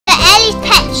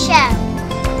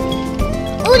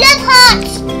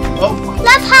hearts. Oh.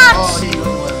 Love hearts. Oh, yeah, you got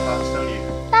love hearts, don't you?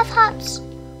 Love hearts. So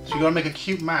you gotta make a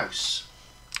cute mouse.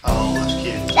 Oh, that's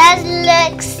cute. That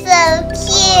looks so Does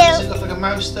cute. it look like a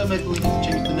mouse though? Maybe we need to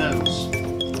change the nose.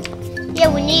 Yeah,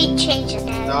 we need to change the The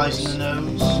nose. eyes and the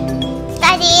nose.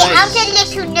 Daddy, Face. how's the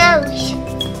little nose?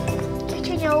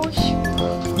 Little nose.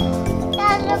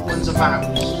 That What looks one's a so mouse?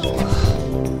 cute.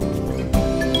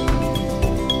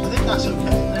 I think that's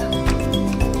okay, isn't it?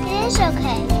 It is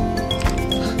okay.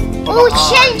 What Oh, about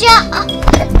change eyes? your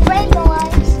rainbow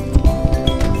eyes.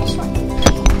 This one.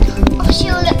 Oh,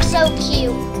 she'll look so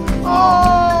cute. Oh.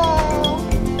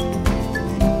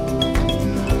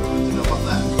 No, I don't know about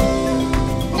that.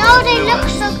 No, they Blue look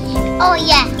eyes. so cute. Oh,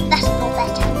 yeah, that's more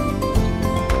better.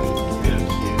 They look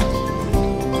cute.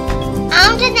 I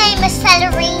want to name a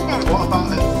Celerina. What about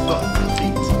her foot and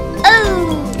feet? Oh,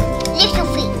 little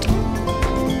feet.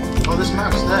 Oh, there's a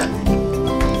mouse there.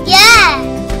 Yeah.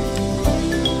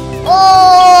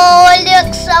 Oh, it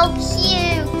looks so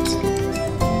cute.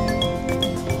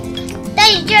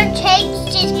 Daddy, don't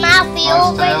change his mouth. He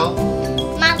Mouse already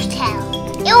tail. mouse tail.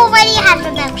 He already has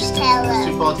a mouse tail. Let's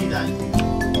do body then.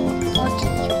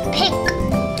 Pink.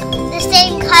 The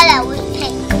same color with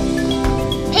pink.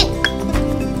 Pink.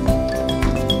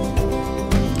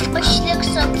 Oh, she looks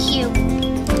so cute.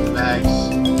 Legs.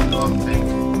 Oh, pink.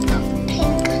 Yeah.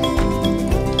 Pink.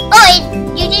 Oh,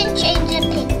 you didn't change the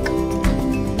pink.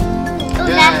 Oh,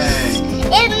 that's,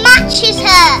 it matches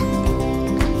her.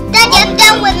 Daddy, I'm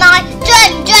done with my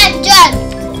done.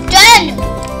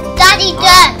 Daddy,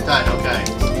 done. Done, okay.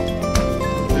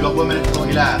 We got 1 minute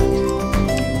 40 left.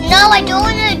 No, I don't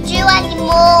want to do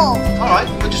anymore. Alright,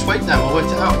 we'll just wait then, we'll wait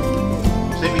it out.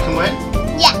 Think we can win?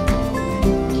 Yeah.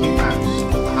 Cute mouse.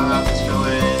 Let's go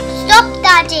in. Stop,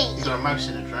 Daddy. You got a mouse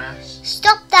in a dress.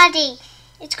 Stop, Daddy.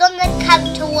 It's gonna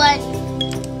count to 1.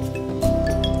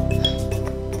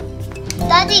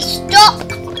 Daddy, stop.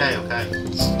 Okay.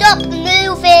 Stop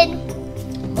moving.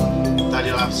 Daddy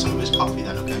will have some of his coffee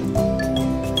then, okay?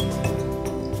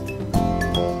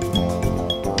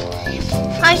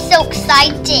 I'm so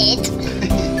excited.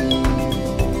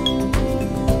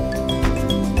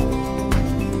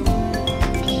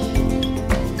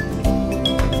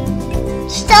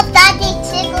 Stop, Daddy,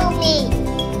 tickle me.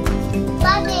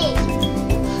 Daddy.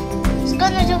 It's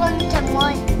gonna do 1 to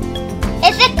 1.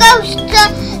 If it goes to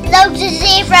loads of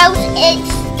zeros,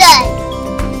 it's done.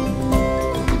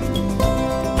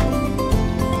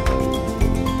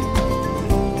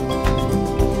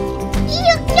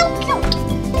 Look.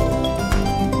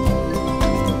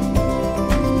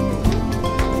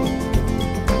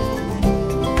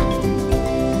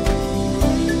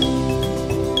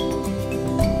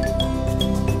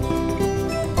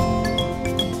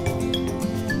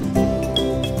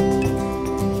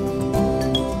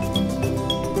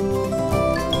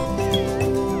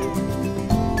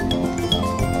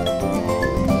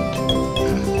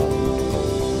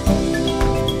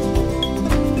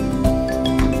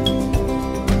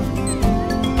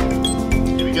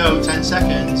 Here we go, 10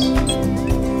 seconds.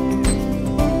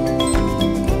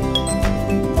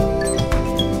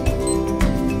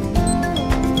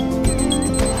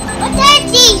 But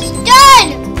Daddy's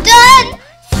done.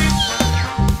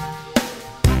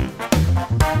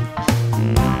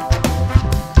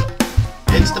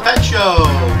 It's the pet show!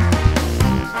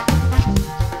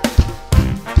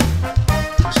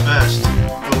 Who's first?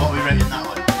 Well, what are we rating that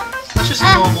one? That's just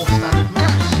a normal standard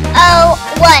mouse. Oh,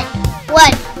 1.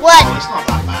 Oh, it's not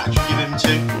that bad. Should we give him 2?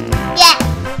 Yeah.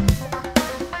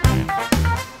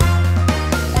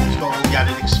 He's got all the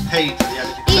added paid for the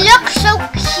added He accessories. looks so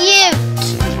cute.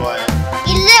 That's why,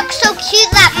 He looks so cute,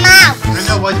 that mouse.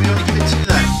 no, why do we only give it 2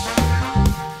 then?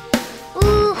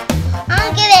 Ooh,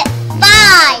 I'll give it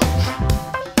 5.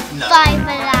 No. 5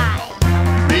 alive.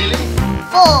 Really?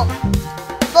 4.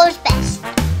 4's best.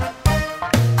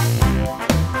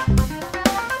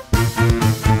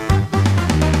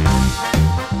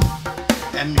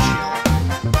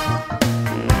 M-Shield.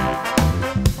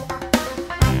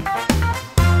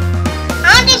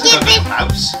 I'm gonna That's give not it. a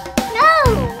mouse. No.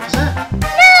 Is it?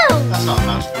 No. That's not a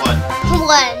mouse. 1.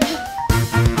 1.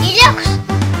 He looks.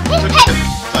 His Looks pet.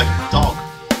 like a dog.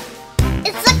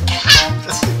 It's a cat.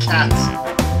 That's a cat.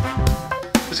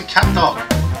 It's a cat dog.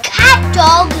 Cat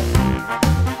dog.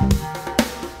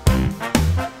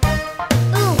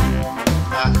 Ooh.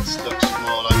 That looks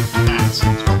more like a cat. It's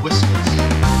got whiskers.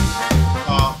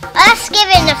 Oh, Let's give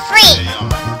it a 3. yeah,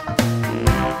 alright.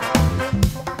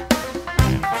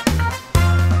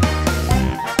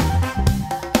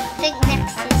 I think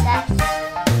next is us.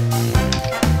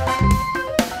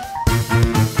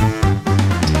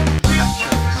 Cat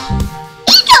jokes.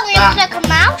 He don't look like a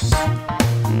mouse.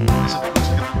 It's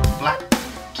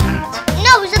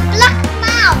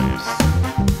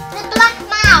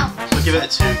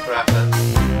forever.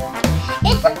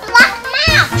 It's a black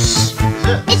mouse. Is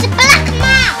it? It's a black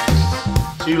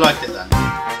mouse. So you liked it then?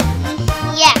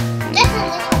 Yeah, just a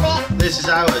little bit. This is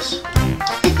ours.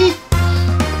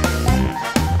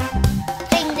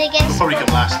 Things against. Probably can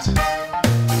last.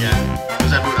 Yeah,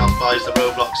 because everyone else buys the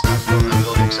Roblox stuff, don't they, with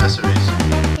all the accessories.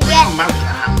 Yeah. I'm mounting a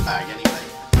handbag anyway.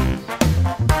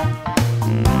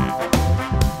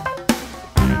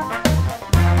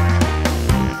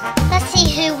 Let's see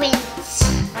who wins.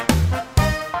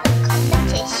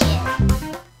 Competition.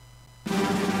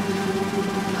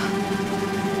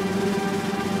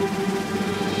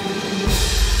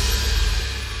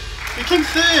 We came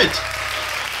third.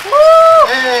 Woo!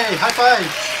 Hey, high five.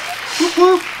 Whoop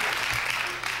whoop.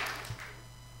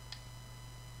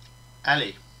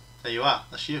 Ellie, there you are.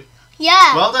 That's you.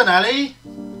 Yeah. Well done, Ellie.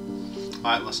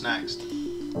 Alright, what's next?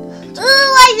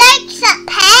 Ooh, I like that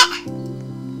pet.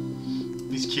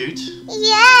 He's cute.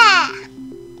 Yeah.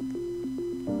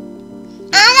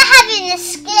 And having a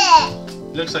skirt.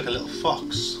 He looks like a little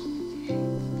fox.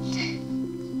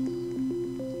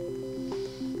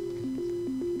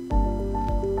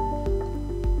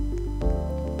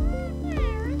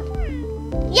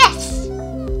 Yes.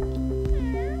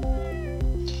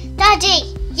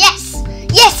 Daddy. Yes.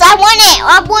 Yes, I want it.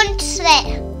 I want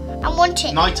it. I want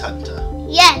it. Night Hunter.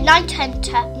 Yeah, Night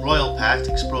Hunter. Royal pet,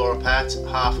 explorer pet,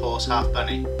 half horse, half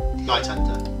bunny. Night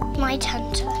Hunter. Night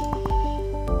Hunter.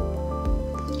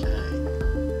 Okay.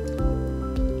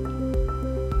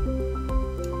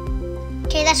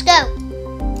 Okay, let's go.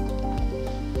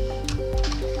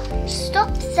 Stop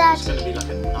that. It's going to be like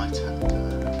a night hunter.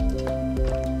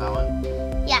 That one?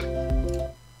 Yeah.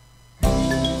 Oh,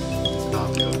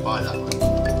 I'm going to buy that one.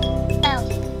 Oh.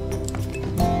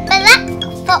 But that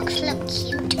fox looks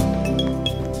cute.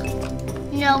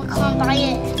 No, we can't buy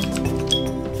it.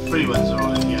 Free ones are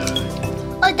on it, yeah.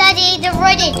 Oh, Daddy, they're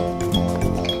running.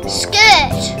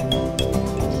 Skirt.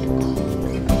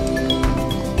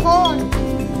 Horn.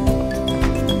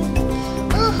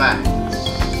 Ooh. Facts.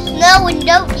 No, we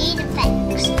don't need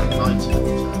effects. Night hunter.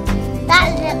 That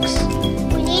looks.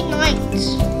 We need lights.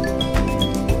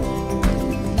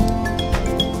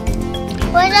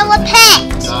 Where's our pet?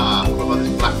 Ah, what about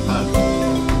this black pug?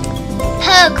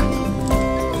 Pug.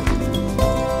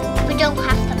 We don't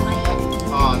have to buy it.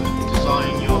 Oh,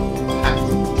 design your pet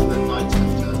to the night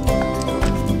hunter.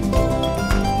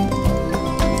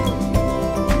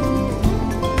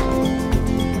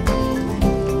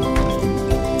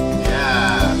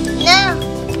 Yeah. No.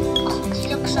 Oh, he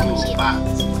looks so Your cute. bat.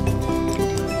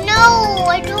 No,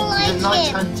 I don't He's like a night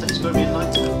him. hunter. It's going to be a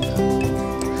night hunter.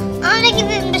 I want to give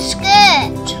him the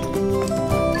skirt.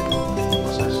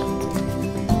 What's this?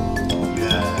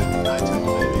 Yeah, night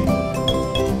hunter, baby.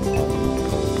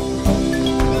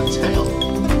 With a tail.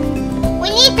 We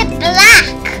need the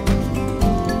black.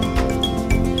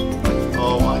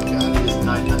 Oh my god, it is a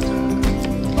night hunter.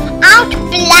 Out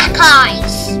black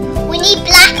eyes. We need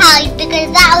black eyes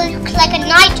because that looks like a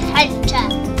night hunter.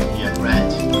 Yeah,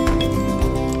 red.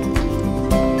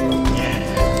 Yeah.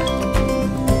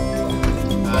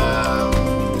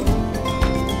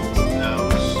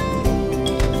 Nose.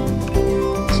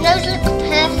 His nose looks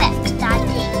perfect,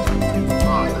 Daddy.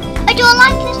 Alright then. I don't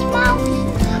like his mouth.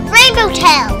 Rainbow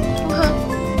tail. No.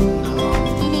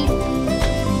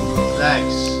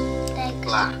 Legs. Legs.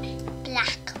 Black.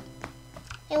 Black.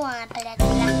 I want a black.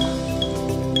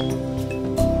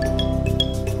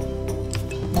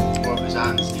 Or his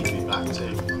hands need to be black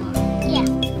too. No. Yeah.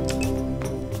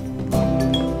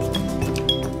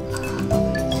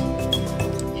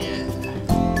 Yeah.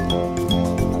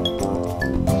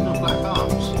 He's got black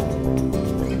arms.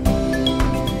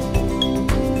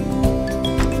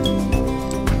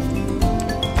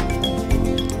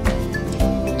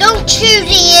 Don't choose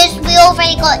ears. We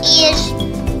already got ears.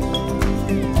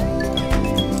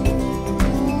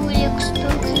 Ooh, looks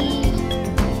spooky.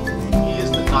 He is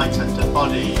the night hunter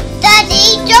body.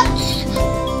 Daddy, don't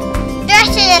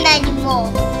dress him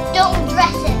anymore. Don't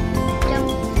dress him.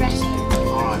 Don't dress him.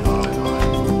 Alright.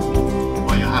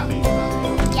 Well, you're happy with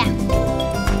that? Yeah.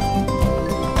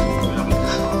 We'll have a look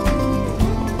at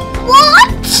What?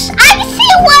 I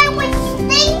see one with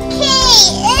Stinky.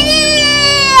 Ew.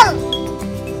 that.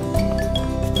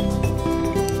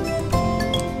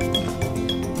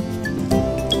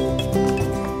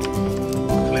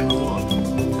 Clip one.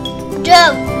 No.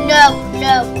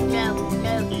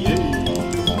 Yeah.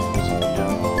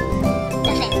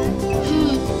 Nothing.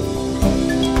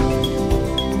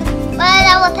 Where's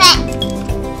our pet?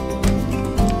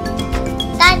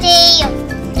 Daddy,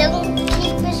 don't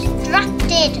keep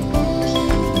distracted.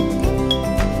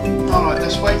 Alright,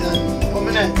 let's wait then. 1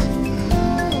 minute.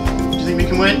 Do you think we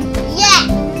can win? Yeah.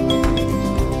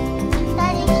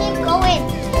 Daddy, keep going.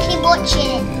 Keep watching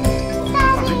it.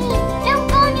 Daddy, don't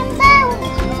go on your phone.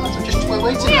 I'm just we're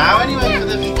waiting now anyway for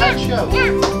the pet show.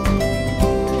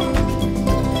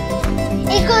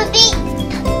 It's gonna beep.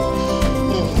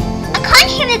 I can't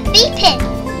hear it beeping.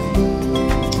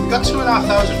 We got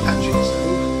 2,500 patches,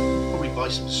 so probably buy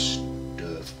some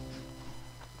stuff.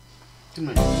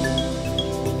 Didn't we?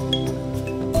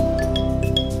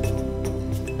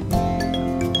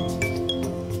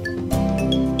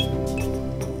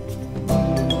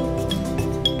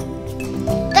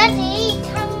 Daddy,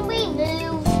 can we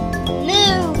move?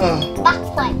 Move. Back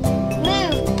way.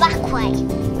 Move back way.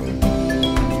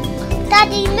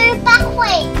 Daddy, move back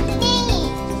way, please.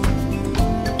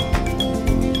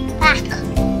 Back.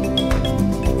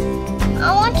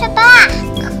 I want to back.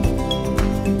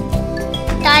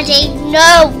 Daddy,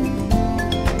 no.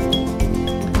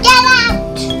 Get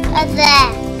out of there.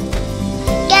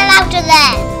 Get out of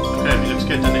there. Okay, he looks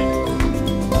good, doesn't he?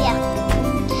 Yeah.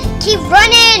 Keep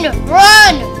running.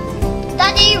 Run.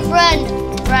 Daddy, run.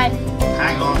 Run.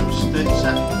 Hang on, just 30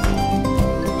 seconds.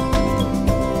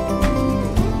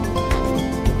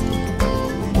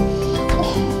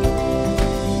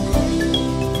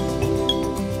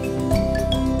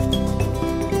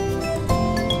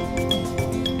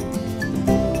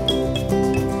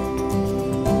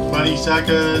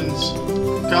 Seconds.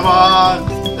 Come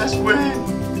on, let's win.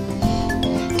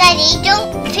 Daddy,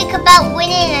 don't think about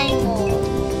winning anymore.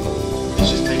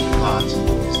 It's just taking part. It's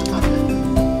the fun bit.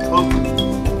 Oh.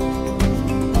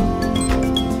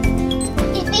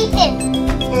 He's beeping.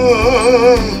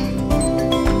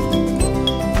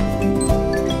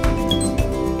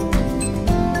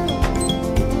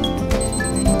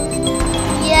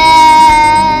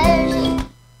 Yes.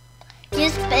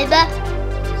 Yes, baby.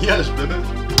 Yes, baby.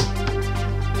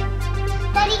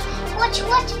 Daddy, watch,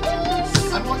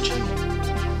 please. I'm watching.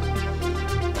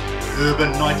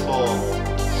 Urban Nightfall.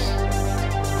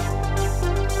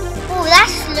 Oh,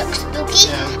 that looks spooky.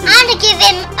 Yeah, I'm gonna give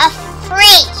him a 3.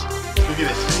 We'll give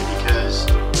it 3 because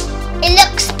it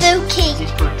looks spooky.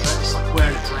 he's put a dress, like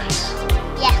wearing a dress.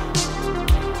 Yeah.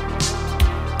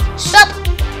 Stop.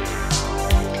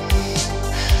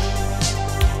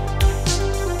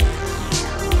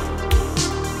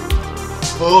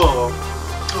 Oh.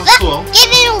 That's cool.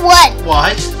 Give it a 1.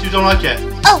 Why? You don't like it?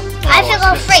 Oh, I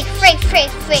forgot it's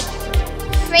 3.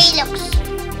 3 looks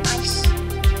nice.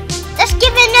 Let's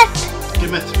give it a... Give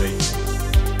him a 3.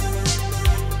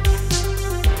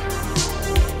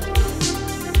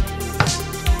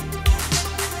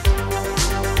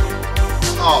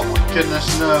 Oh my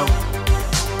goodness, no.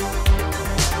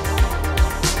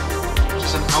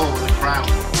 Just an owl with a crown.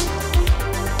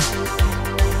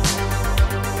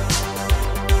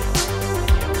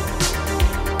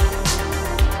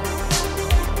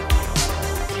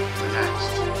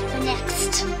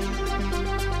 Next.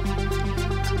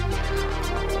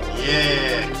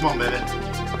 Yeah, come on, baby.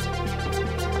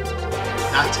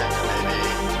 That's it, baby.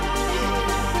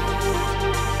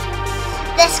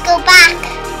 Let's go back.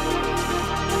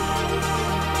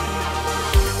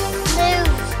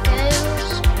 Move,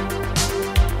 girls.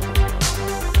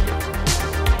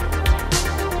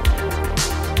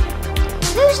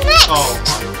 Who's next? Oh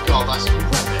my god, that's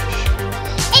rubbish.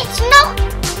 It's not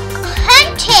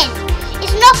hunting.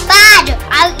 It's not bad.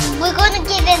 We're gonna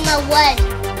give him a 1.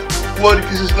 Why?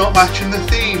 Because it's not matching the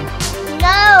theme.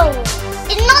 No,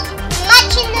 it's not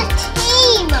matching the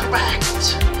team.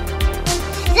 Correct.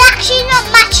 It's actually not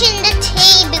matching the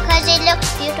team because it looks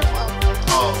beautiful.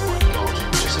 Oh my god,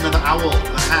 just another owl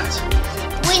with a hat.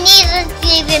 We need to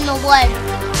give him a 1.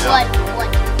 Yeah. 1.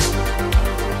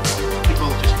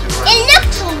 People just do It it.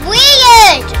 looks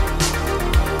weird.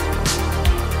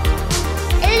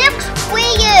 It looks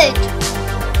weird.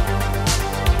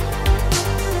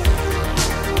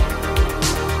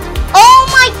 Oh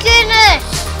my goodness.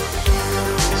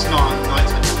 It's not a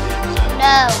nighttime theme, is it?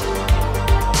 No.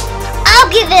 I'll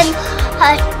give him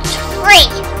a 3.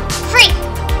 3.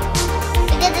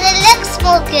 Because it looks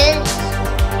more good.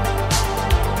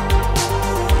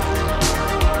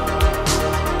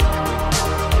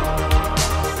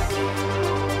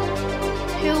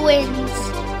 Who wins?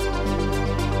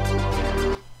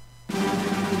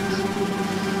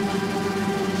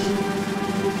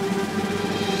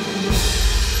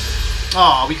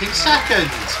 Oh, we came second.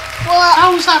 Well,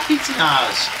 How was that beating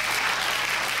ours?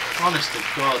 Honest to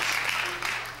God.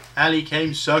 Ellie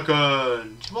came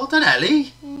second. Well done,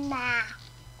 Ellie. nah.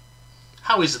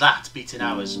 How is that beating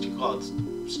ours? God,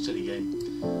 silly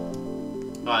game.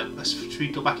 Right, should we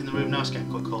go back in the room now? It's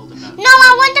getting quite cold in there. No,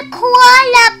 I want a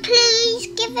koala, please.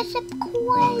 Give us a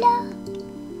koala.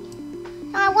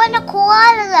 I want a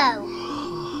koala though.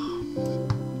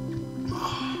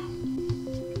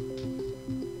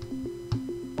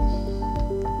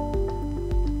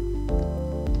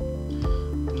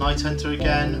 Night Hunter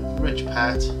again, Rich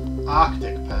Pet,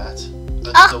 Arctic Pet,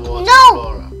 Underwater No!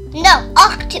 Explorer. No,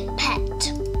 Arctic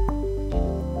Pet.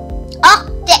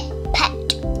 Arctic Pet.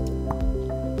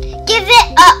 Give it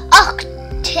a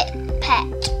Arctic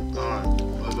Pet. Alright,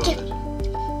 what about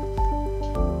it?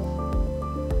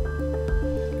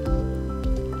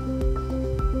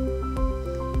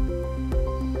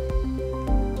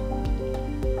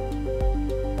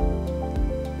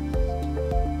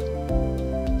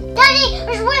 Daddy,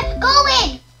 we're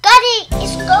going. Daddy,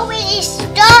 it's going. It's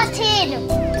starting.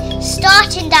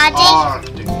 Starting, Daddy.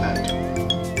 Arctic Pet.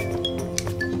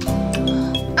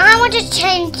 I want to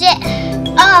change it.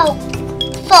 Oh,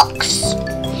 fox.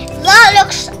 That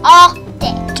looks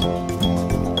Arctic.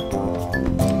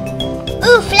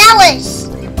 Ooh, flowers.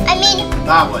 I mean,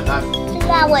 That one, that.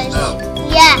 flowers. No.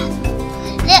 Yeah.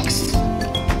 Looks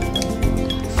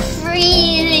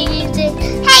freezing.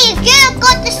 Hey, you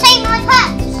got the same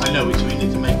iPad. I know, we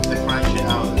need to make differentiate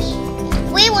ours.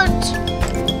 We want.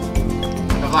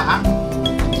 Have that hat?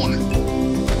 Yeah.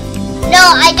 No,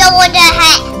 I don't want a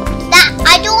hat.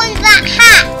 I don't want that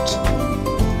hat.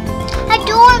 I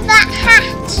don't want that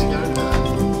hat. Go over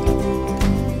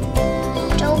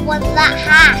there. Don't want that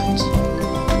hat.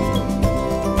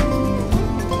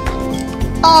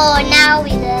 Oh, now we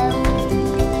know.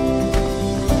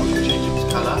 Change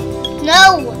its colour. No,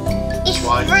 it's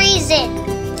White. freezing.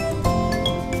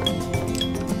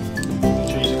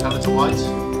 Change the colour to white.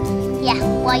 Yeah,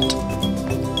 white.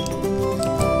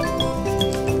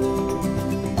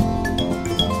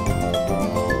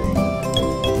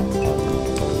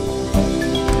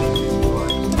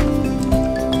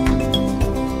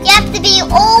 You have to be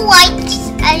all white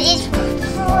and it's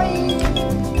freezing.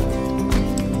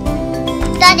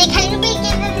 Daddy, can we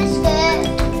give him a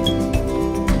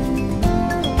skirt?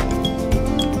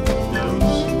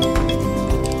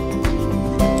 Nose.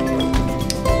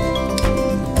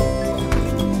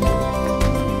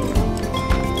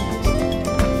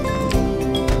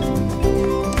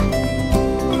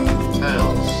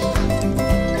 Tails.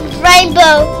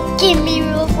 Rainbow. Give me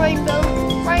real rainbow.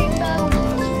 Rainbow.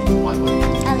 White one.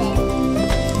 Okay.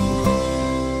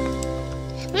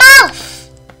 Mouth.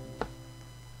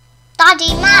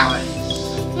 Daddy, mouth.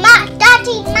 Eyes.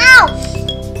 Daddy, mouth.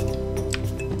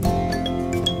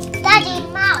 Daddy,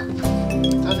 mouth.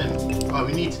 Done him. Oh,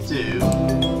 we need to do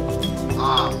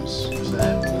arms because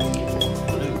they're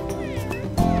blue.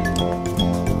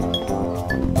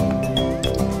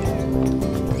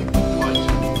 White.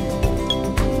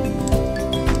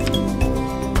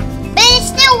 But it's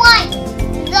still white.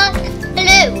 Look,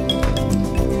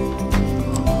 blue.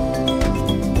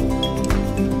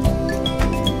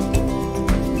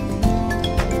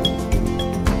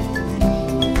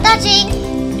 Daddy,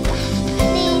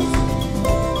 please.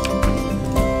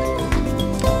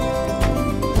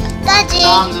 Daddy.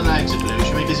 Arms and legs are blue.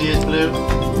 Should we make his ears blue?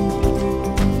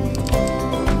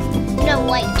 No,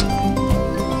 white.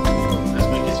 Let's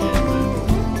make his ears blue.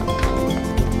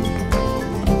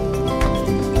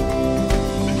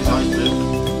 Make his eyes blue.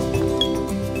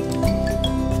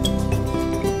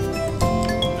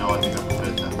 No, I think I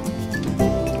preferred that.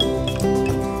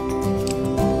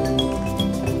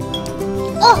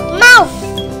 Oh, mouth.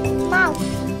 Mouth.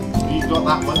 You've got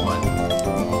that one.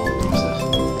 What's this?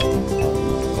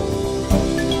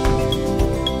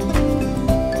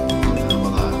 I don't know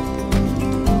about that.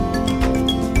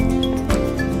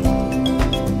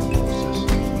 What's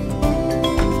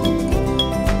this?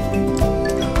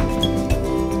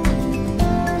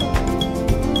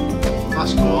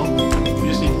 That's cool. We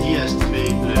just need the ears to be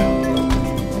blue.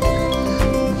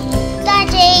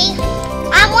 Daddy,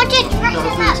 I want to dress Got a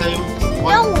him blue up. tail,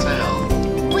 white No. tail,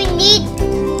 We need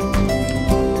or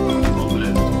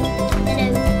blue.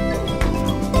 blue.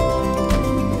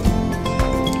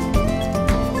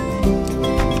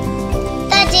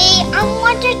 Daddy, I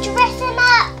want to dress him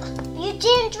up. You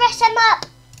didn't dress him up.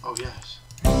 Oh yes.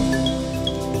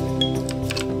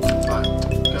 Right,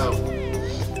 go.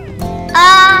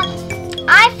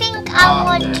 I think I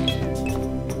want.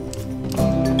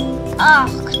 Oh,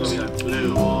 It's gonna be like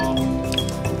blue or.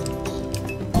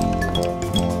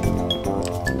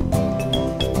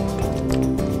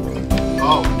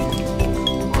 Oh.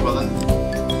 What about that?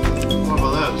 What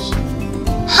about those?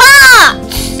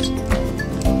 hearts.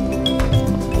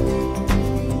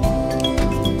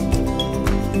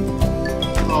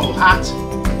 Oh, hat.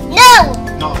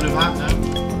 No, Not a blue hat, no.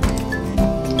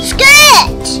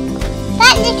 skirt.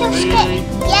 That little skirt. Really?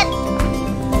 Yep.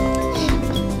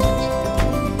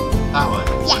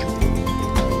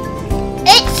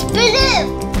 blue.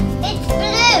 It's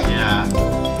blue. Yeah.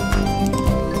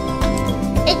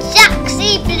 It's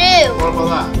actually blue. What about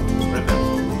that? Ribbon.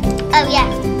 Oh yeah.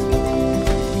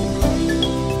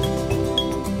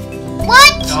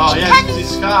 What? Oh yeah, because his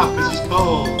scarf, because he's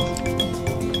cold.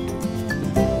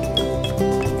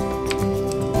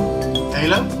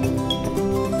 Halo?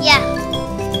 Yeah.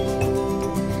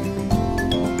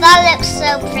 That looks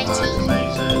so pretty. That is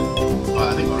amazing. Right,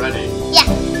 I think we're ready. Yeah.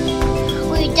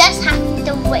 We just have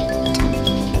to wait.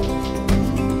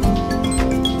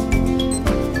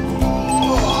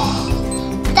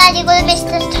 Dad, you're gonna miss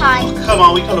this time. Oh, come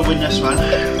on, we gotta win this one.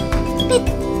 Beep,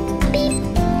 beep,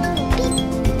 beep,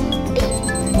 beep.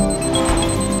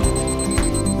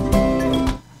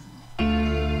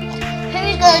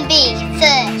 Who's gonna be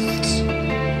first?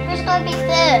 Who's gonna be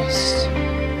first?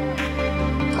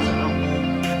 I don't know.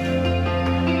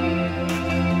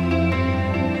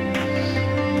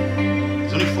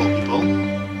 There's only 4 people.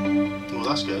 Oh,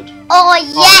 that's good. Oh Oh,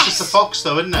 it's yes! just a fox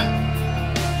though, isn't it?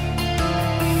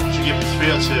 Should we give it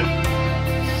 3 or 2?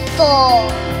 4. Oh,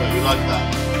 you like that?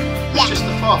 Yeah. It's just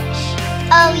the fox.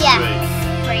 Oh yeah. 3.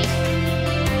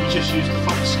 3. You just use the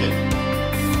fox skin.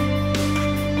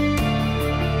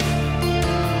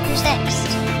 Who's next?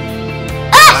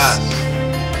 Us! Yes.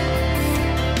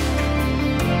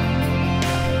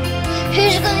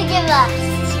 Who's gonna give us?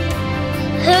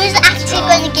 Who's actually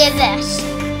gonna give us?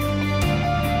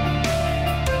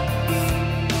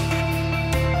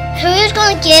 Who's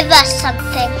gonna give us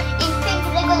something? You think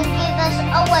they're gonna give us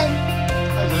Owen?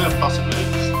 I don't know, possibly.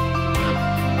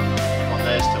 Want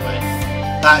theirs to win.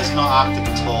 That is not Arctic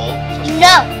at all. So it's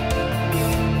No.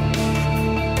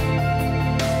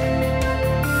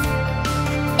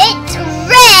 It's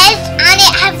red and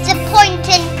it has a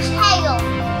pointing tail.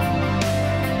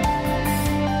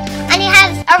 And it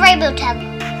has a rainbow tail.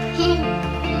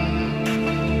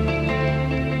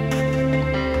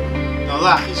 Now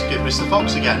that is good. Mr.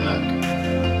 Fox again, look.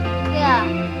 Yeah.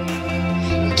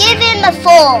 Give him a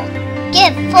 4.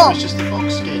 Give 4. It's just the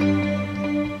fox skin.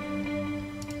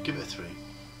 Give it a 3.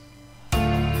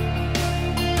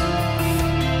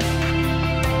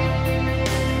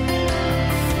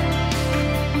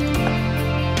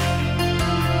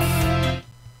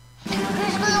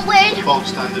 Who's gonna win? Bog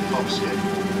standard fox skin.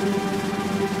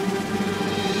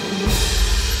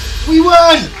 We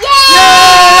won! Yay!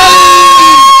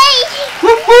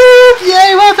 Whoop whoop!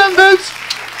 Yay, well done, Boots!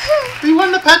 We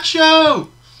won the pet show!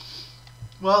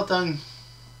 Well done.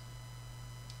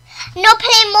 Not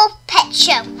playing more Pet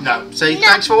Show. No, say No.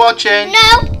 thanks for watching.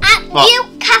 No, What? you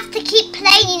have to keep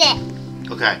playing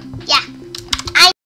it. Okay. Yeah.